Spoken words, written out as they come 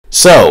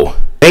So,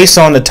 based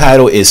on the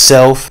title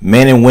itself,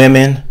 men and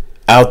women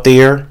out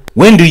there,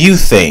 when do you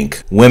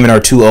think women are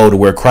too old to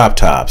wear crop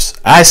tops?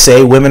 I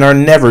say women are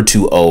never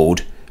too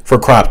old for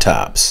crop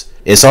tops.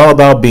 It's all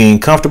about being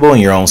comfortable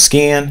in your own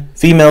skin.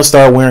 Females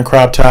start wearing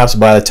crop tops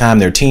by the time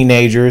they're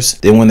teenagers.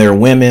 Then when they're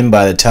women,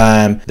 by the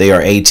time they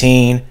are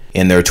 18,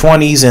 in their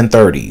 20s and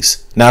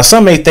 30s. Now,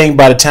 some may think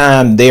by the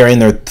time they are in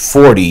their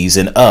 40s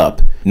and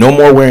up, no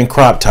more wearing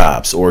crop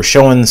tops or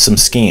showing some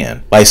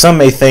skin. Like some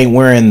may think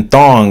wearing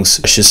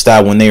thongs should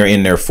stop when they are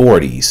in their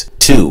 40s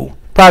too.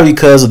 Probably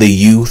because of the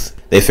youth.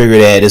 They figure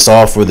that it's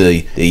all for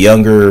the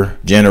younger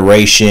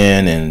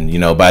generation, and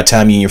by the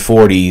time you're in your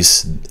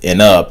 40s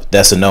and up,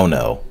 that's a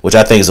no-no, which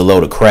I think is a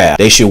load of crap.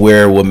 They should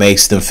wear what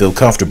makes them feel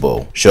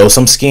comfortable. Show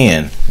some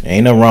skin.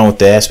 Ain't nothing wrong with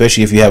that,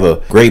 especially if you have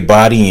a great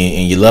body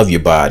and you love your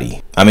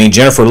body. I mean,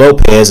 Jennifer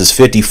Lopez is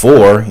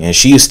 54 and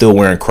she is still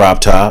wearing crop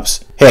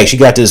tops. Heck, she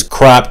got this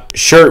cropped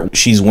shirt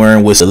she's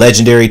wearing with the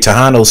legendary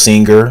Tejano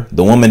singer,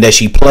 the woman that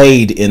she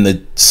played in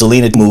the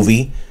Selena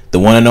movie. The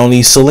one and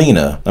only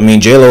Selena. I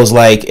mean, J-Lo's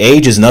like,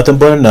 age is nothing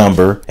but a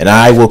number, and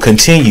I will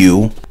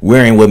continue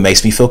wearing what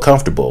makes me feel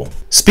comfortable.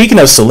 Speaking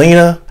of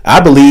Selena,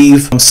 I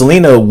believe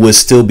Selena would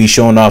still be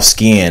showing off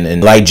skin,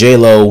 and like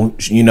J-Lo,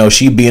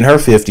 she'd be in her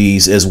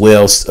 50s as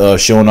well,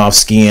 showing off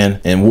skin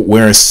and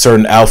wearing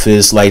certain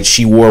outfits like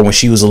she wore when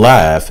she was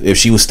alive. If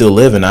she was still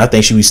living, I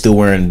think she'd be still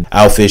wearing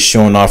outfits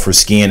showing off her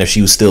skin if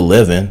she was still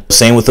living.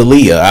 Same with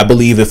Aaliyah. I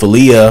believe if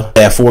Aaliyah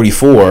at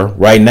 44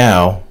 right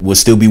now would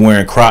still be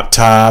wearing crop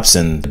tops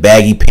and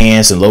baggy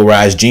pants and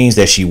low-rise jeans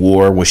that she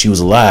wore when she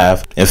was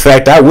alive. In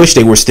fact, I wish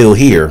they were still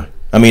here.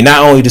 I mean,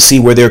 not only to see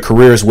where their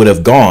careers would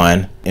have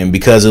gone, and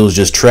because it was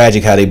just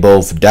tragic how they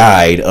both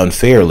died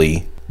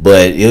unfairly,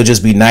 but it would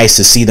just be nice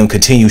to see them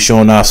continue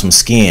showing off some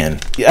skin.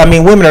 I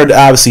mean, women are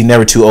obviously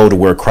never too old to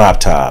wear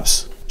crop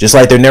tops. Just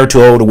like they're never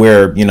too old to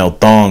wear,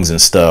 thongs and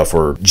stuff,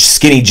 or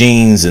skinny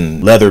jeans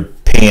and leather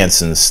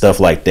pants and stuff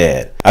like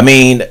that. I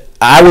mean,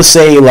 I would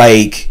say,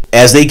 like,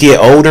 as they get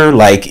older,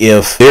 like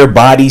if their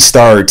bodies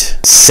start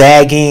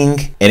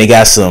sagging and they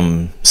got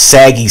some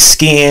saggy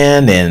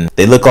skin and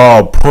they look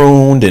all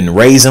pruned and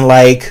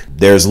raisin-like,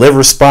 there's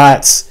liver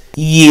spots.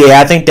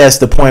 Yeah, I think that's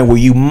the point where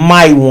you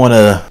might want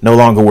to no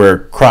longer wear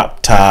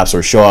crop tops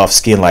or show off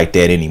skin like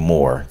that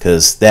anymore,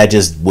 because that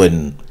just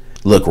wouldn't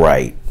look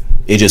right.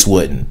 It just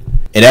wouldn't.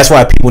 And that's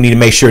why people need to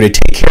make sure they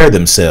take care of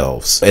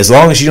themselves. As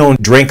long as you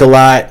don't drink a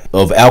lot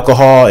of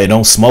alcohol and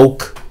don't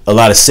smoke a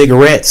lot of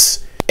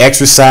cigarettes,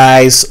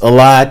 exercise a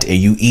lot, and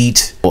you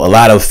eat a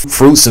lot of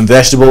fruits and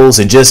vegetables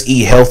and just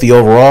eat healthy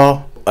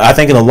overall, I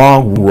think in the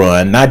long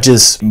run, not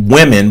just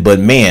women but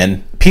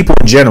men, people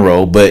in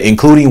general, but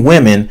including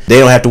women, they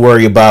don't have to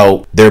worry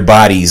about their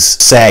bodies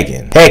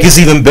sagging. Heck, it's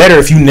even better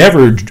if you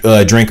never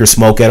drink or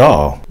smoke at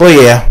all. But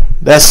yeah,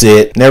 that's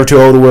it. Never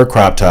too old to wear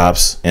crop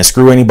tops, and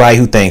screw anybody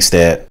who thinks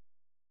that.